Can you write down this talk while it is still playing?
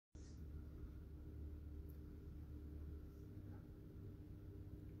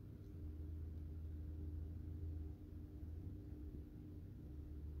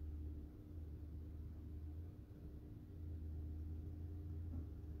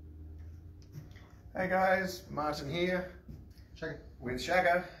Hey guys, Martin here with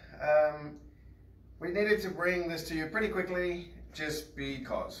Shaka. We needed to bring this to you pretty quickly just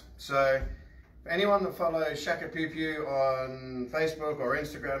because. So for anyone that follows Shaka Pew Pew on Facebook or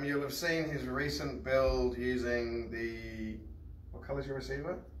Instagram, you'll have seen his recent build using the, what colour is your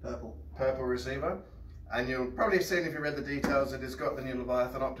receiver? Purple receiver. And you'll probably have seen, if you read the details, that it's got the new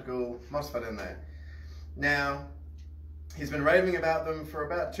Leviathan Optical Mosfet in there. Now, he's been raving about them for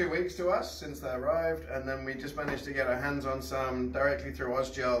about 2 weeks to us since they arrived, and then we just managed to get our hands on some directly through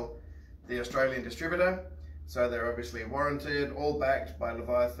Azraels, the Australian distributor. So they're obviously warranted, all backed by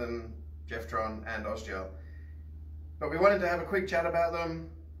Leviathan, Jefftron and Azraels. But we wanted to have a quick chat about them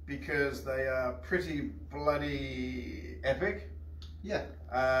because they are pretty bloody epic. Yeah.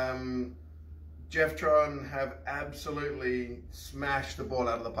 Jefftron have absolutely smashed the ball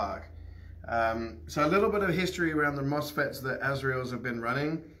out of the park. So a little bit of history around the Mosfets that Azraels have been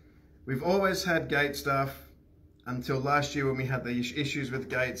running. We've always had gate stuff until last year when we had the issues with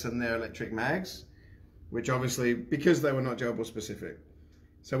gates and their electric mags, which obviously, because they were not gel ball specific.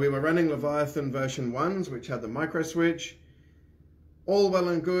 So we were running Leviathan version 1s, which had the micro switch. All well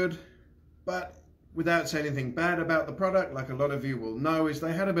and good, but without saying anything bad about the product, like a lot of you will know, is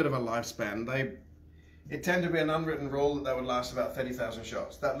they had a bit of a lifespan. It tended to be an unwritten rule that they would last about 30,000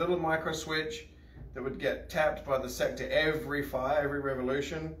 shots. That little micro switch that would get tapped by the sector every fire, every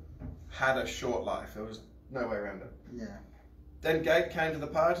revolution, had a short life. There was no way around it. Yeah. Then Gate came to the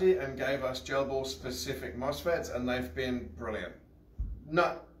party and gave us gel ball specific MOSFETs, and they've been brilliant.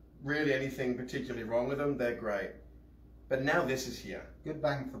 Not really anything particularly wrong with them, they're great. But now this is here. Good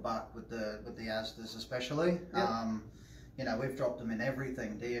bang for buck with the Azraels especially. Yeah. You know, we've dropped them in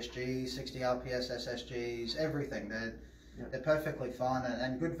everything, DSGs, 60 RPS, SSGs, everything. They're perfectly fine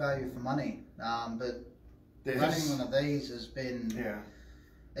and good value for money. But running one of these has been,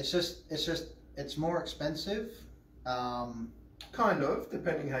 it's more expensive. Kind of,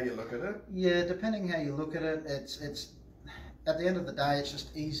 depending how you look at it. Yeah, depending how you look at it, it's at the end of the day, it's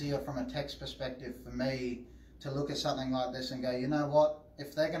just easier from a text perspective for me to look at something like this and go, you know what,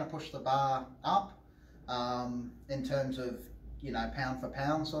 if they're going to push the bar up, in terms of, you know, pound for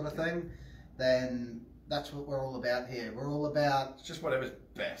pound sort of thing, then that's what we're all about here. We're all about it's just whatever's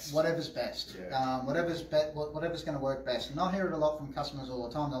best. Whatever's best. Yeah. Whatever's going to work best. And I hear it a lot from customers all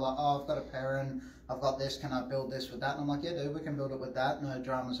the time. They're like, oh, I've got a Perrin, I've got this, can I build this with that? And I'm like, yeah, dude, we can build it with that, no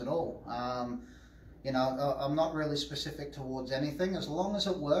dramas at all. You know, I'm not really specific towards anything. As long as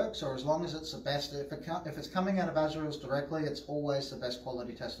it works, or as long as it's the best, if it's coming out of Azraels directly, it's always the best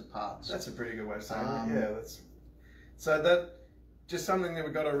quality tested parts. That's a pretty good way of saying it. Yeah, so that just something that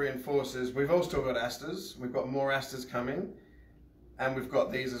we've got to reinforce is we've all still got Asters. We've got more Asters coming, and we've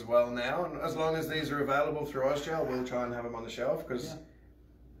got these as well now. And as long as these are available through Azraels, we'll try and have them on the shelf, because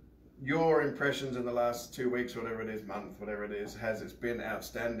your impressions in the last 2 weeks, whatever it is, month, whatever it is, it's been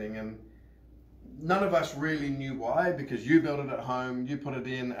outstanding. And none of us really knew why, because you built it at home, you put it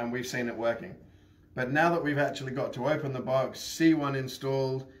in, and we've seen it working. But now that we've actually got to open the box, see one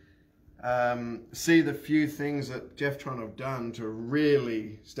installed, see the few things that Jefftron have done to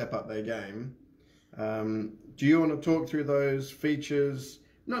really step up their game, do you want to talk through those features?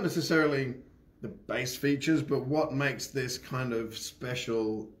 Not necessarily the base features, but what makes this kind of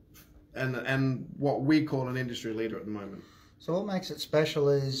special and what we call an industry leader at the moment? So what makes it special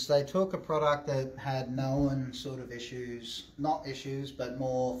is they took a product that had known sort of issues, not issues, but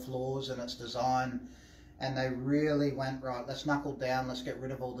more flaws in its design, and they really went, right, let's knuckle down, let's get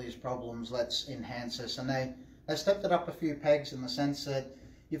rid of all these problems, let's enhance this. And they stepped it up a few pegs in the sense that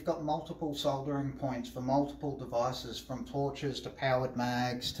you've got multiple soldering points for multiple devices, from torches to powered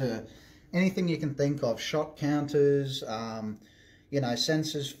mags to anything you can think of, shot counters, you know,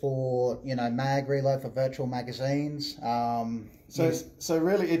 sensors for, you know, mag reload for virtual magazines. So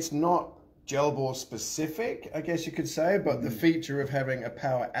really it's not gel ball specific, I guess you could say, but the feature of having a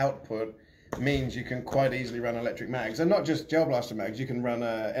power output means you can quite easily run electric mags. And not just gel blaster mags, you can run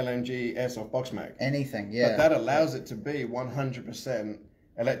a LMG airsoft box mag. Anything, yeah. But that allows it to be 100%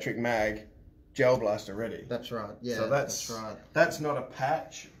 electric mag, gel blaster ready. That's right, yeah, so that's right. That's not a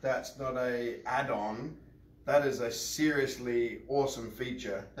patch, that's not a add-on. That is a seriously awesome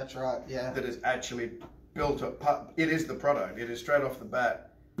feature. That's right, yeah. That is actually built up. It is the product. It is straight off the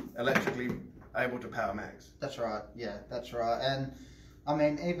bat electrically able to power mags. That's right, yeah, that's right. And I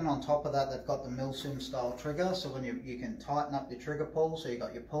mean, even on top of that, they've got the milsim style trigger, so when you can tighten up your trigger pull, so you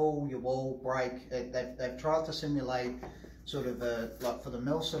got your pull, your wall, brake. They've tried to simulate sort of like for the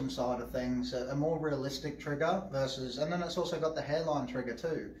milsim side of things, a more realistic trigger versus, and then it's also got the hairline trigger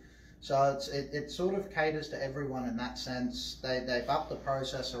too. So it sort of caters to everyone in that sense. They've upped the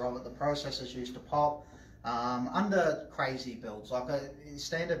processor of it. The processors used to pop under crazy builds. Like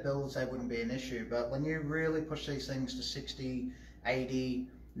standard builds, they wouldn't be an issue. But when you really push these things to 60, 80,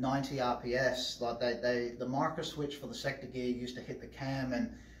 90 RPS, like the micro switch for the sector gear used to hit the cam.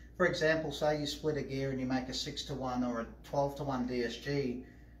 And for example, say you split a gear and you make a 6-to-1 or a 12-to-1 DSG.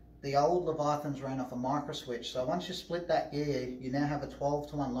 The old Leviathans ran off a micro switch, so once you split that gear, you now have a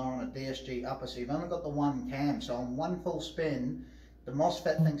 12-to-1 lower and a DSG upper, so you've only got the one cam. So on one full spin, the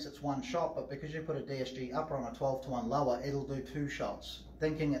Mosfet thinks it's one shot, but because you put a DSG upper on a 12-to-1 lower, it'll do 2 shots,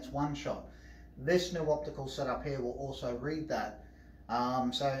 thinking it's one shot. This new optical setup here will also read that.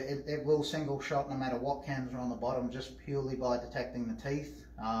 So it will single shot no matter what cams are on the bottom, just purely by detecting the teeth.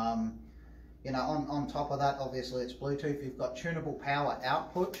 You know, on top of that, obviously it's Bluetooth. You've got tunable power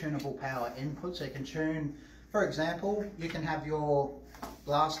output, tunable power input, so you can tune, for example, you can have your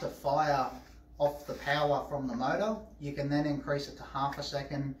blaster fire off the power from the motor. You can then increase it to half a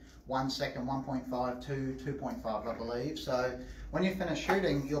second, 1 second, 1.5, 2, 2.5, I believe. So when you finish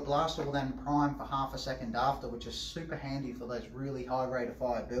shooting, your blaster will then prime for half a second after, which is super handy for those really high rate of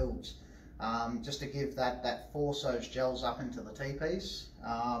fire builds. Just to give that force those gels up into the T-piece.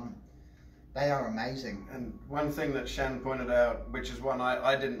 They are amazing. And one thing that Shan pointed out, which is one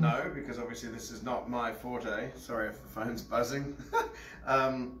I didn't know, because obviously this is not my forte, sorry if the phone's buzzing,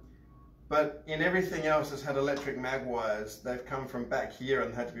 but in everything else that's had electric mag wires, they've come from back here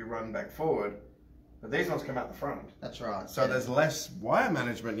and had to be run back forward. But these ones come out the front. That's right. So there's less wire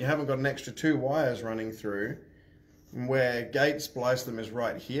management. You haven't got an extra 2 wires running through. And where gate splice them is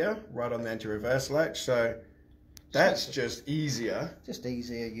right here, right on the anti-reverse latch. So that's just easier. Just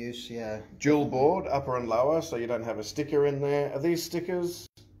easier use, yeah. Dual board, upper and lower, so you don't have a sticker in there. Are these stickers?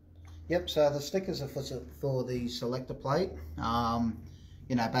 Yep, so the stickers are for the selector plate.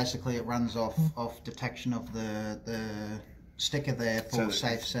 You know, basically it runs off detection of the sticker there for so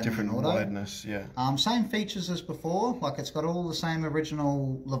safe setting different and auto. wideness, yeah. Same features as before, like it's got all the same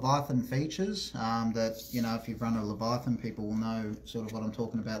original Leviathan features that, you know, if you've run a Leviathan, people will know sort of what I'm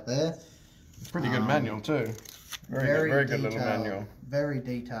talking about there. It's a pretty good manual too. Very good little manual. Very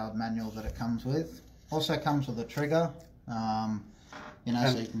detailed manual that it comes with. Also comes with a trigger, you know,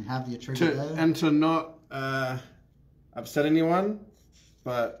 so you can have your trigger there. And to not upset anyone,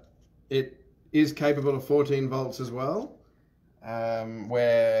 but it is capable of 14 volts as well,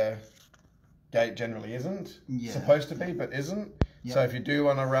 where gate generally isn't. Yeah. Supposed to be, but isn't. Yep. So if you do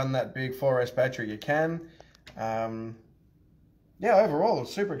want to run that big 4S battery, you can. Yeah, overall,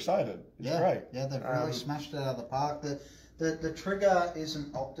 super excited. It's great. Yeah, they've really smashed it out of the park. The trigger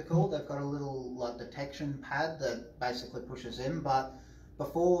isn't optical. They've got a little like detection pad that basically pushes in, but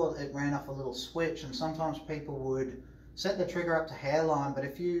before it ran off a little switch, and sometimes people would set the trigger up to hairline, but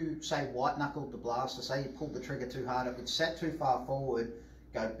if you, say, white-knuckled the blaster, say you pulled the trigger too hard, it would set too far forward,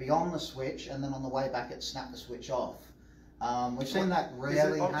 go beyond the switch, and then on the way back it snapped the switch off. We've seen that rarely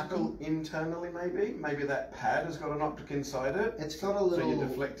happen. Is it optical internally, maybe? Maybe that pad has got an optic inside it? It's got a little... So you're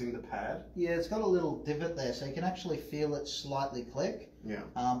deflecting the pad? Yeah, it's got a little divot there, so you can actually feel it slightly click. Yeah.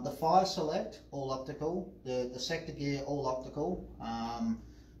 The fire select, all optical. The sector gear, all optical.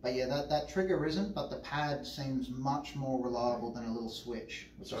 But yeah, that trigger isn't, but the pad seems much more reliable than a little switch.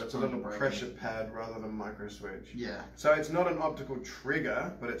 So it's a little pressure pad rather than micro switch. Yeah. So it's not an optical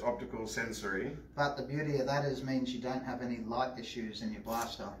trigger, but it's optical sensory. But the beauty of that is means you don't have any light issues in your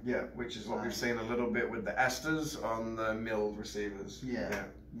blaster. Yeah, which is what we've seen a little bit with the Asters on the milled receivers. Yeah.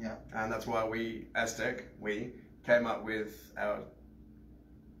 And that's why Aztec, we came up with our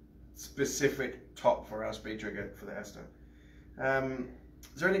specific top for our speed trigger for the Aster.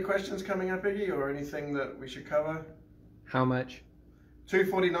 Is there any questions coming up, Iggy, or anything that we should cover? How much?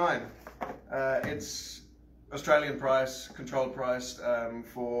 $249. It's Australian price, controlled price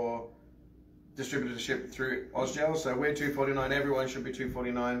for distributorship through Ozgel. So we're $249. Everyone should be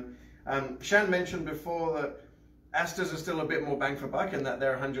 $249. Shan mentioned before that Asters are still a bit more bang for buck in that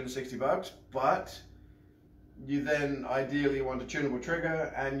they're $160, but you then ideally want a tunable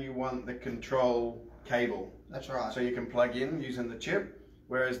trigger and you want the control cable. That's right. So you can plug in using the chip.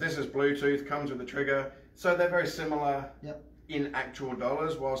 Whereas this is Bluetooth, comes with the trigger. So they're very similar in actual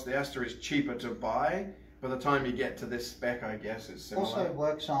dollars, whilst the Aster is cheaper to buy. By the time you get to this spec, I guess it's similar. Also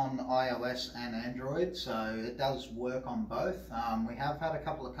works on iOS and Android, so it does work on both. We have had a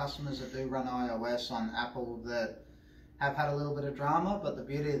couple of customers that do run iOS on Apple that have had a little bit of drama, but the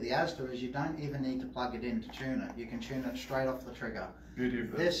beauty of the Aster is you don't even need to plug it in to tune it. You can tune it straight off the trigger. Beauty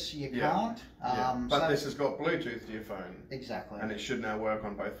of this you can't. But so this has got Bluetooth to your phone. Exactly. And it should now work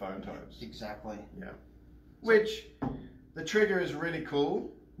on both phone types. Exactly. Yeah. Which, the trigger is really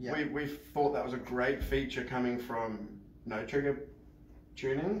cool. Yeah. We thought that was a great feature coming from no trigger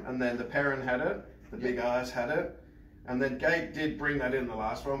tuning, and then the Perrin had it, the Big Eyes had it, and then Gate did bring that in the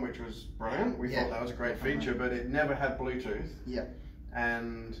last one, which was brilliant. We thought that was a great feature, but it never had Bluetooth. Yeah.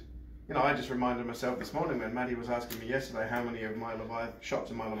 And you know, I just reminded myself this morning when Maddie was asking me yesterday how many of my shots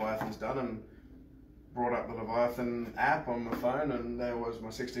of my Leviathan's done, and brought up the Leviathan app on my phone, and there was my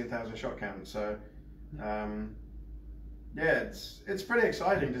 16,000 shot count. So yeah, it's pretty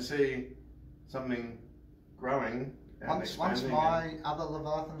exciting to see something growing. Once my other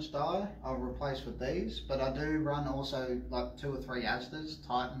Leviathans die, I'll replace with these, but I do run also like 2 or 3 Asdas,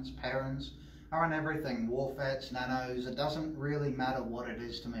 Titans, Perrins. I run everything, Mosfets, Nanos. It doesn't really matter what it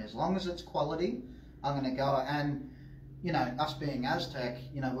is to me. As long as it's quality, I'm going to go. And, you know, us being Aztec,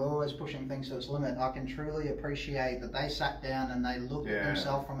 you know, we're always pushing things to its limit. I can truly appreciate that they sat down and they looked at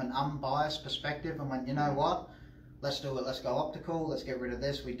themselves from an unbiased perspective and went, you know what? Let's do it. Let's go optical. Let's get rid of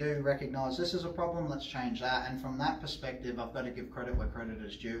this. We do recognise this is a problem. Let's change that. And from that perspective, I've got to give credit where credit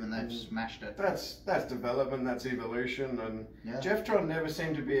is due, and they've smashed it. That's development. That's evolution. And Jefftron never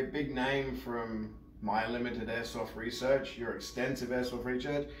seemed to be a big name from my limited airsoft research. Your extensive airsoft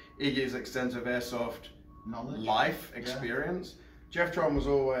research, Iggy's extensive airsoft knowledge, life experience. Jefftron was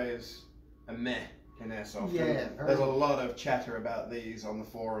always a meh in airsoft. Yeah, there's a lot of chatter about these on the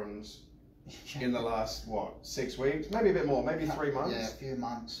forums. In the last, what, 6 weeks? Maybe a bit more, maybe 3 months? Yeah, a few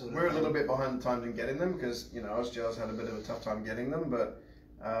months. We're a little bit behind the times in getting them because, you know, Azraels had a bit of a tough time getting them, but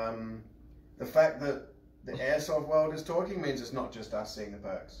the fact that the airsoft world is talking means it's not just us seeing the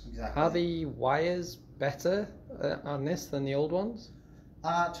perks. Exactly. Are the wires better on this than the old ones?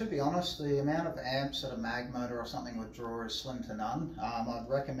 To be honest, the amount of amps that a mag motor or something would draw is slim to none. I'd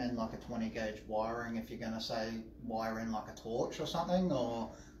recommend like a 20 gauge wiring if you're going to say wire in like a torch or something,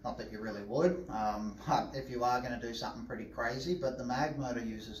 or not that you really would, but if you are going to do something pretty crazy. But the mag motor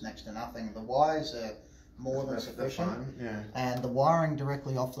uses next to nothing. The wires are more than sufficient, and the wiring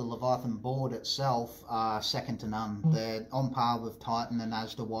directly off the Leviathan board itself are second to none. They're on par with Titan and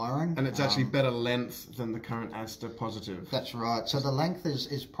Asda wiring, and it's actually better length than the current Asda positive. That's right. So the length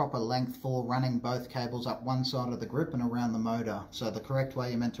is proper length for running both cables up one side of the grip and around the motor. So the correct way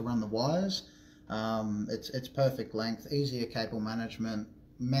you're meant to run the wires. It's perfect length, easier cable management,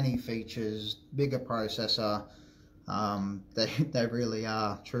 many features, bigger processor. They really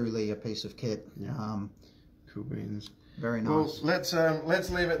are truly a piece of kit. Cool beans. Very nice. Well, let's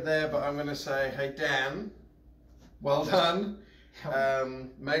leave it there. But I'm going to say, hey Dan, well done.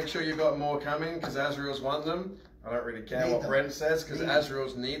 Make sure you got more coming because Azraels want them. I don't really care what Brent says because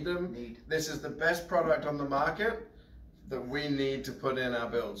Azraels need them. This is the best product on the market that we need to put in our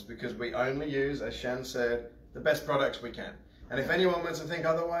builds because we only use, as Shan said, the best products we can. And if anyone wants to think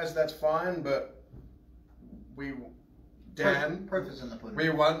otherwise, that's fine. But Dan, proof is in the pudding. We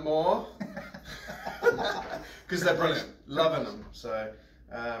want more because they're brilliant. Loving them. So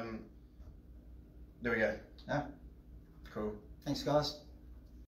there we go. Yeah. Cool. Thanks, guys.